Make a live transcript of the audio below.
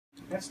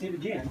That's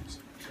David Gans.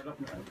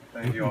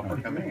 Thank you all for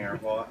coming here.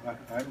 Well,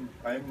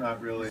 I'm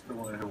not really the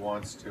one who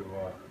wants to,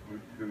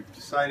 who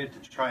decided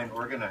to try and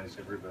organize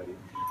everybody.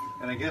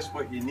 And I guess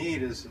what you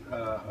need is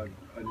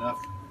enough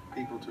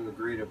people to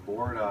agree to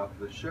board up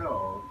the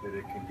show that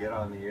it can get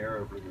on the air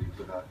every week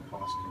without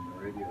costing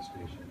the radio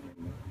station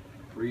any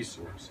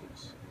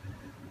resources.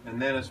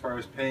 And then as far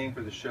as paying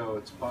for the show,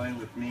 it's fine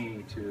with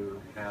me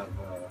to have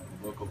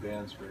local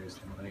bands raise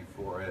the money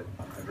for it.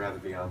 I'd rather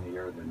be on the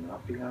air than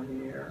not be on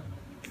the air.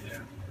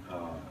 Yeah.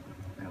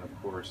 And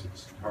of course,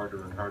 it's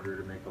harder and harder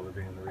to make a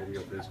living in the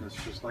radio business,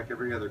 just like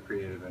every other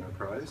creative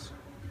enterprise.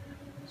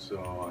 So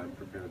I'm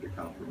prepared to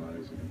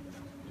compromise and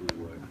do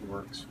what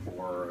works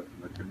for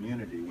the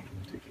community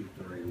to keep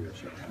the radio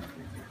show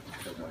happening.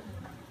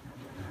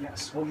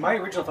 Yes. Well, my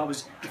original thought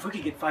was if we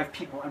could get 5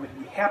 people, I would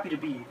be happy to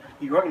be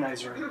the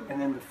organizer,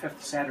 and then the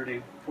 5th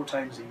Saturday 4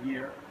 times a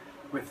year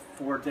with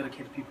 4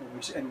 dedicated people.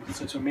 And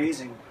so it's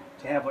amazing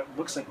to have what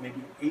looks like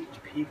maybe 8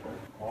 people.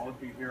 All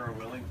of you here are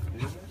willing to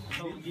do this?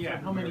 So, yeah,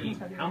 how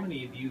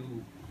many of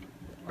you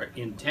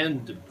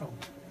intend to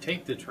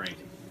take the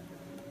training?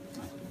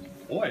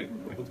 Boy,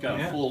 we've got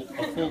a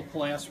full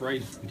class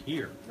right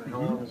here.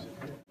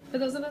 For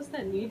those of us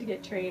that need to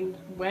get trained,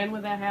 when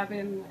would that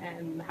happen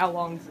and how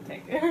long does it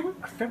take?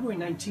 February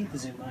 19th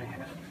is in my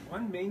head.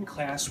 One main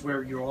class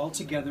where you're all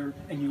together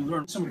and you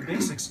learn some of the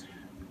basics.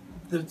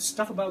 The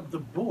stuff about the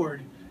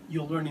board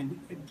you'll learn in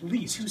at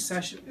least 2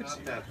 sessions. It's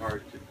not that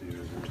hard to do.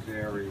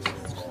 They're very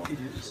simple. It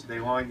is.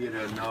 They want you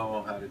to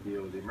know how to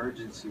deal with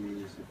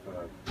emergencies. If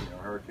a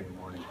hurricane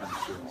warning comes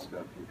through and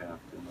stuff, you have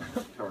to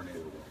know.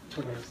 Tornado.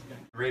 The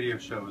radio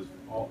show is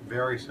all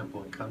very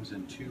simple. It comes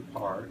in 2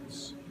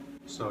 parts.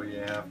 So you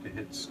have to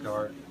hit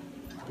start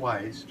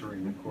twice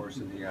during the course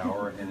of the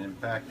hour, and in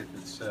fact, if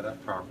it's set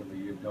up properly,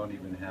 you don't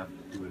even have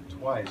to do it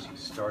twice. You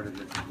start it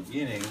at the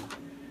beginning,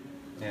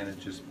 and it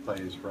just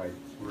plays right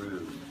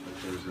through.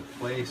 But there's a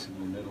place in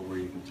the middle where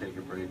you can take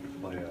a break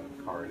and play a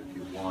card if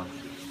you want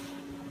to.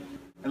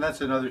 And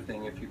that's another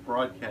thing. If you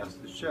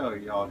broadcast the show,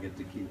 you all get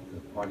to keep the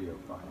audio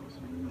files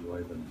and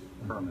enjoy them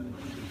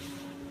permanently.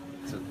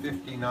 It's a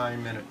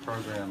 59-minute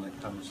program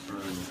that comes through,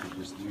 and you can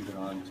just leave it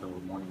on until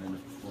 1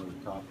 minute before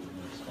the top of the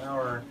next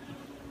hour,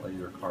 play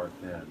your card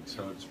then.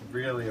 So it's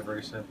really a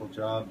very simple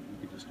job.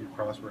 You can just do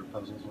crossword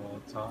puzzles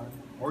all the time,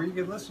 or you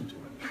can listen to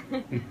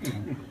it.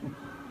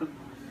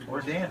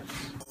 Or dance.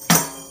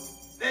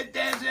 They're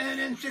dancing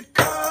in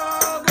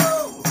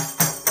Chicago,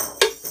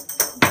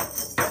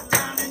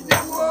 down in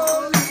New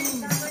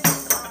Orleans,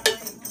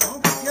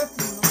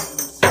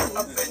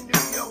 up in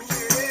New York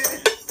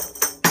City.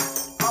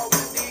 All we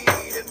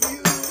need is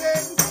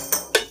music,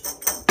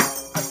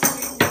 a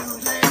sweet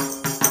music.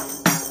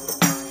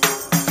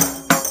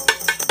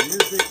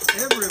 Music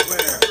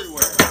everywhere.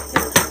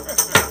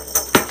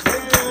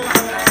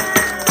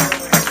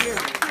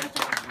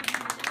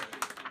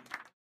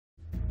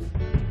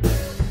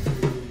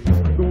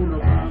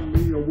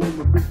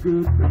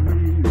 Good to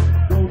me.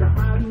 Go to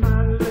hide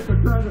my liquor,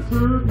 try to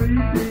serve me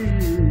tea.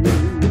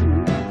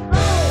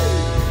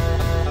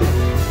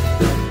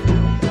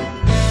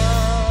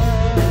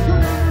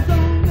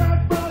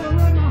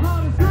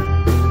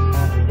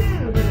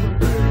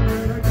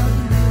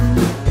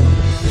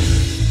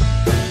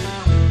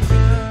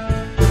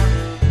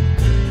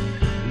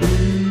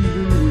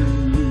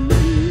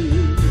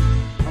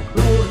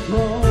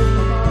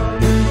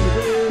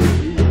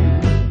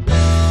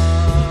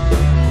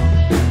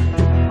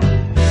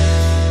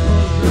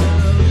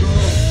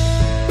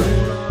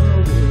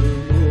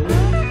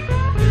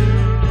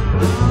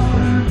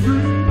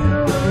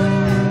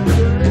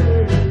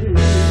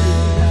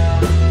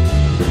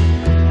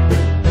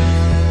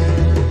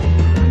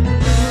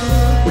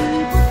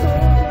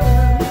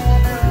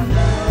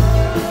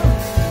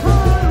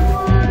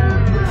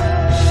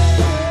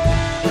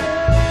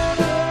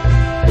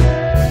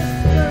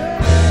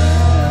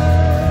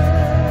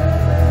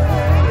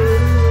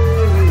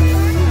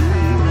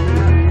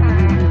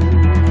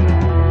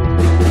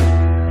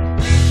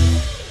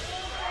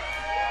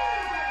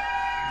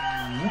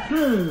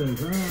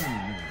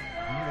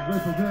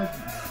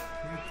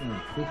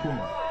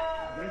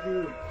 Thank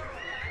you.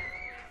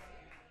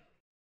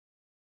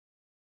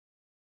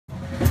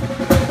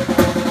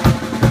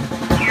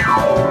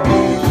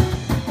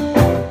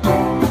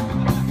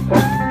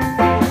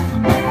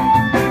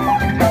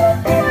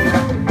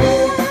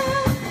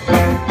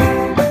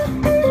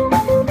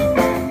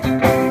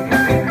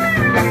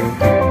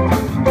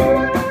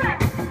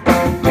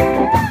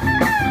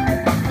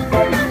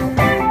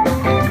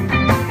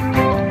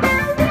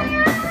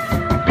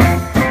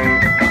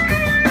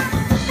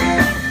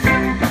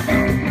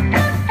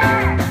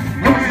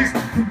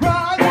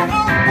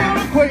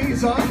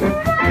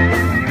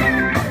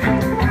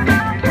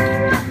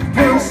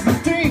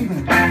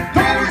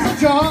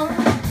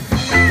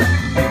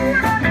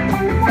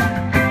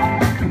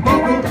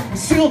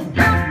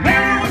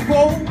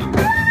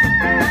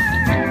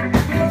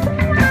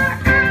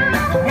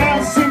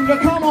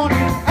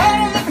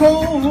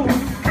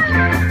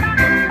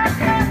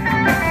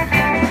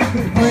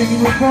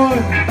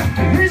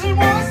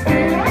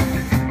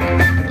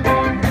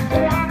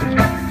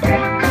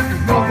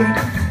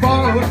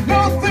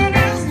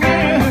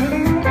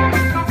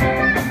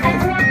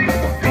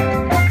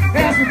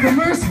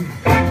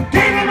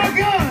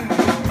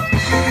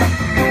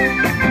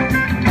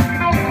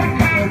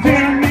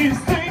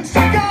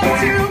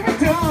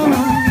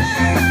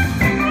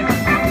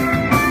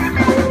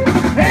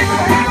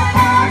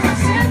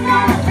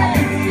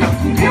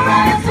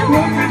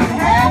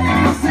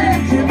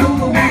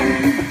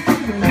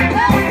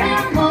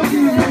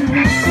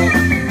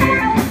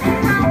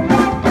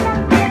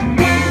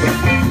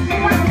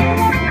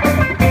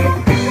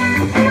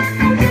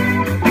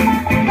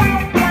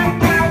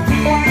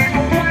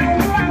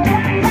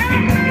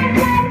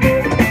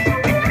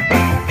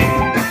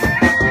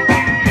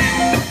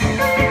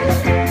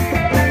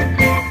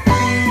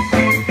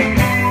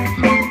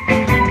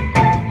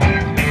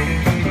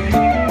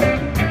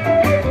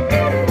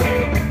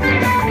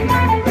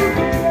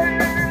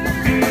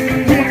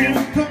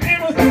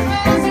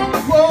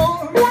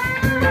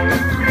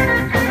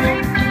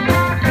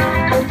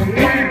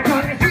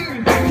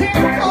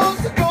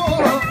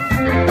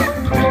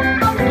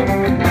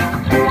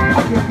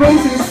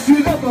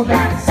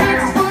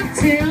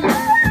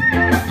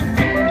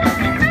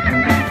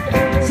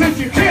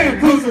 you can't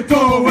close the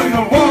door when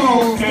the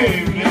walls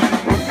cave in.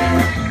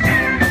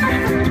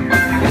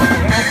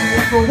 Ask me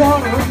for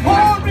water,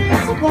 pour me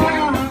some wine.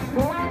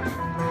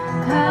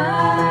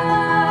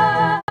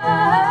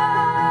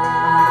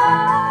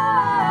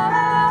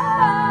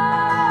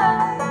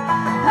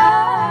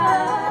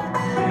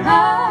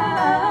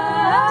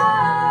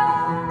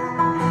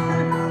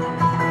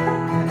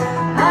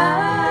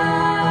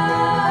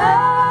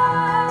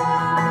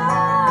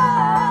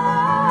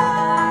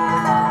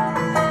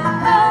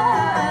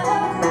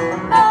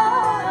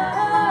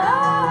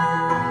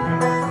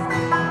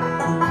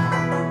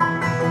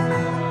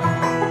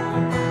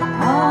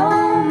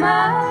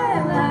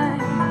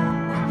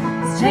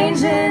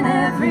 Changing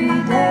every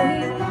day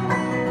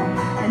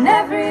in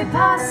every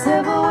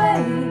possible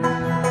way,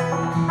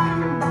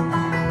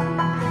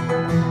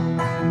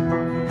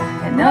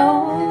 and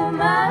oh,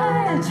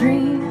 my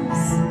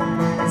dreams,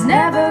 it's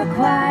never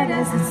quite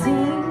as it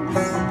seems,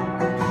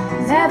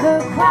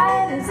 never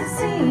quite as it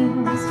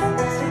seems.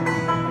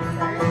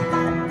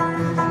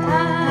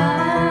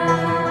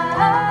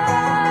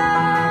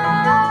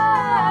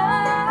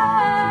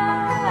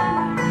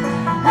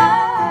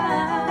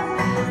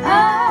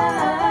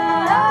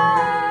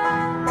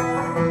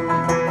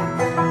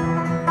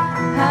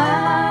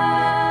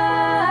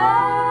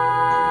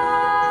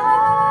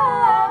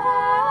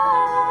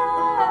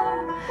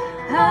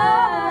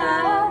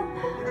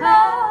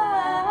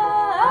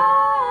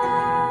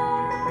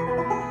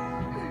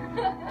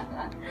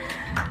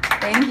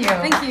 Thank you.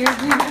 Thank you.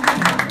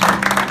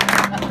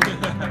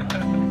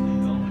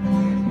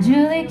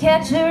 Julie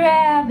catch a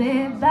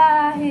rabbit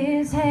by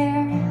his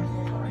hair,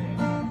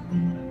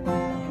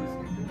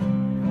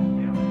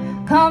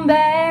 come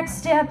back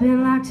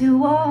stepping like to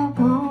walk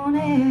on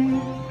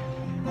air,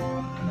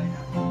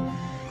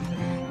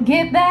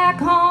 get back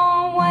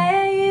home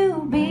where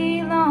you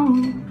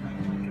belong,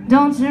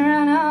 don't you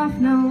run off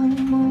no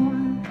more.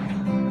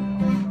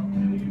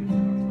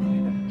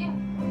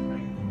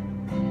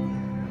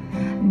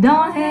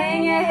 Don't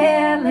hang your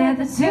head, let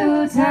the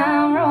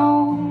two-time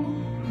roll.